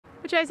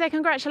Jose,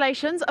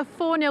 congratulations. A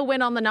 4-0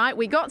 win on the night.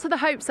 We got to the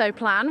Hope So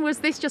plan. Was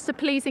this just a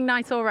pleasing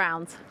night all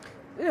round?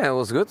 Yeah, it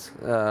was good.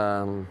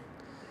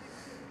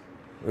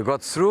 We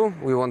got through.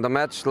 We won the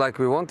match like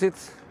we wanted.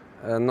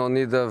 No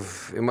need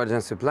of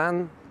emergency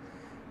plan.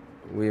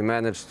 We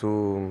managed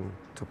to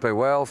play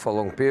well for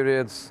long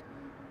periods.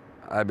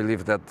 I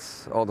believe that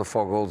all the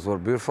 4 goals were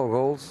beautiful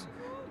goals.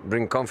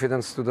 Bring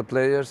confidence to the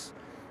players.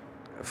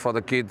 For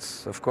the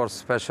kids, of course,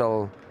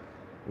 special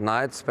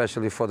night,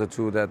 especially for the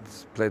 2 that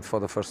played for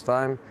the first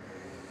time.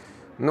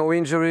 No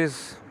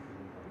injuries.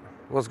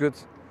 Was good.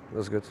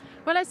 Was good.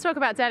 Well, let's talk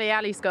about Dele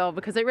Alli's goal,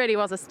 because it really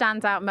was a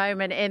standout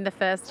moment in the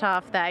first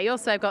half there. He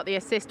also got the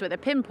assist with a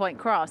pinpoint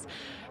cross.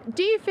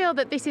 Do you feel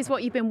that this is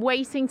what you've been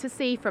waiting to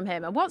see from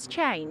him, and what's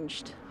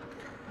changed?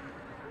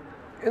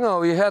 You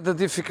know, he had a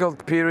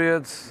difficult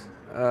period.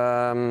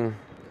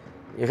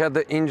 He had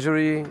the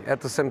injury. At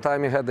the same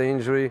time he had the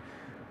injury,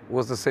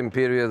 was the same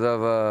period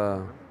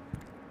of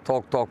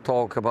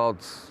talk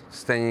about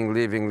staying,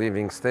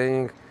 leaving,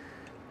 staying.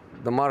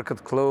 The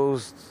market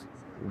closed,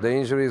 the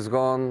injury is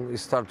gone. He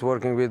started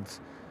working with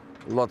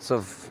lots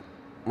of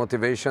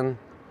motivation,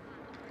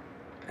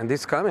 and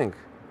he's coming.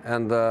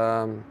 And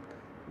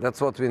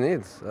that's what we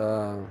need.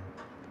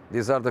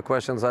 These are the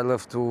questions I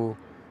love to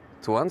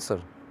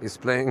answer. He's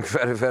playing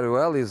very, very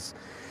well.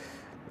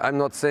 I'm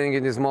not saying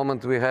in this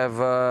moment we have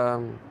a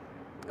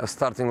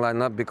starting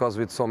lineup, because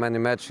with so many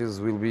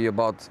matches we'll be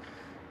about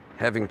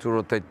having to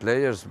rotate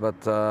players, but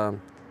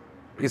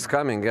he's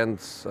coming. And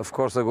of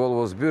course the goal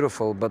was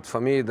beautiful, but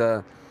for me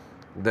the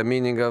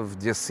meaning of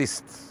the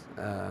assist,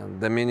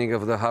 the meaning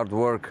of the hard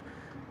work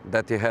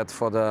that he had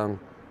for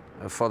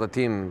the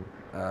team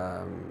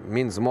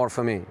means more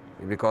for me,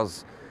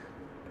 because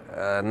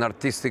an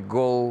artistic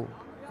goal,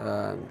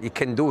 he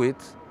can do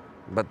it,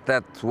 but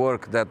that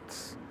work, that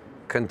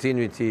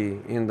continuity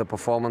in the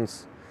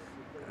performance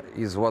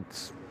is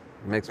what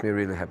makes me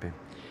really happy.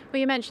 Well,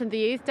 you mentioned the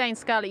youth. Dane,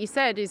 Scarlett, you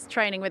said, is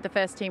training with the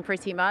first team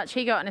pretty much.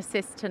 He got an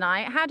assist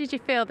tonight. How did you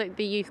feel that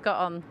the youth got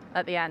on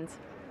at the end?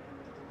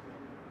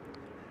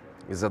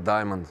 He's a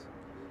diamond.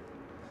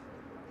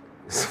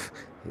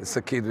 He's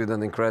a kid with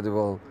an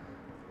incredible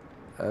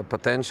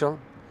potential.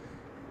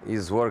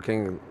 He's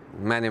working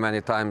many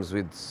times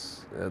with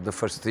the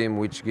first team,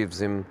 which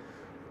gives him,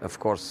 of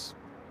course,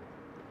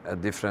 a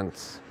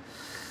different,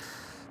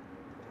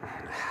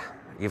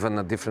 even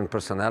a different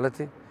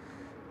personality.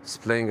 He's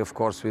playing, of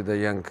course, with the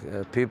young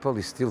people.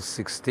 He's still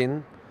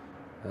 16,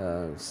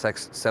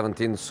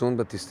 17 soon,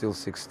 but he's still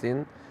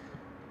 16.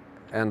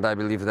 And I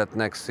believe that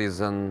next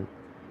season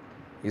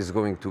is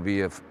going to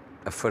be a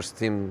first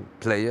team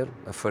player,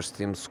 a first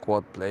team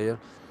squad player,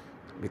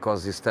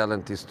 because his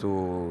talent is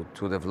to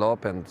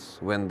develop. And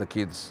when the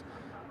kids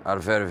are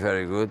very,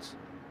 very good,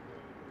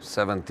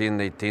 17,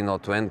 18 or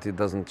 20,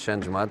 doesn't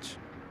change much.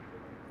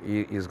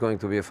 He is going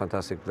to be a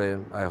fantastic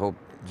player. I hope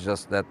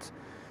just that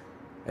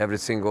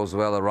everything goes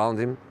well around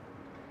him,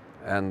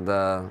 and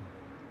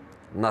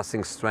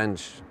nothing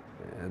strange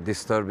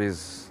disturb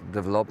his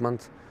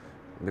development,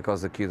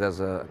 because the kid has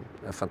a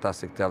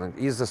fantastic talent.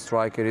 He's a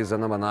striker, he's a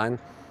number 9.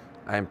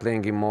 I'm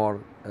playing him more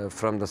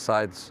from the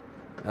sides,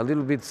 a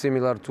little bit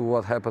similar to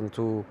what happened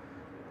to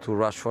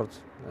Rashford.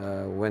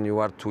 When you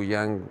are too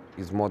young,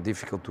 it's more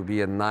difficult to be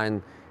a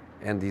 9,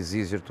 and it's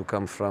easier to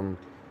come from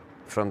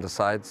the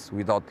sides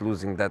without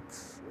losing that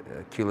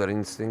killer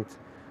instinct.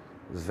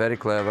 It's very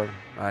clever.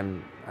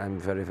 I'm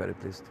very, very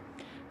pleased.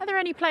 Are there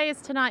any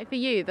players tonight for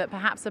you that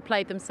perhaps have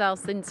played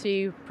themselves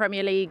into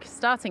Premier League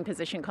starting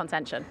position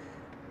contention?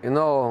 You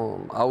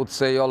know, I would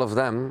say all of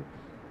them.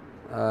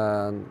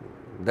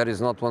 There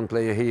is not one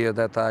player here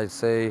that I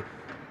say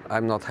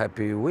I'm not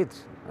happy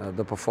with.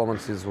 The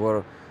performances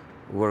were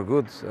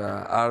good.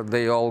 Are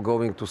they all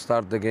going to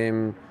start the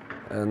game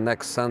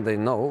next Sunday?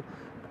 No.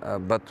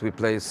 But we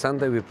play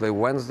Sunday, we play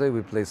Wednesday,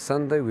 we play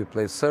Sunday, we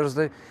play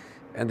Thursday,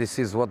 and this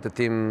is what the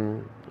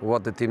team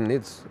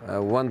needs.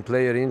 One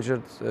player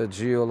injured,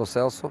 Gio Lo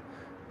Celso,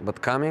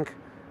 but coming.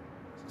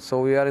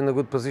 So we are in a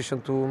good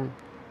position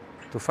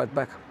to fight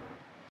back.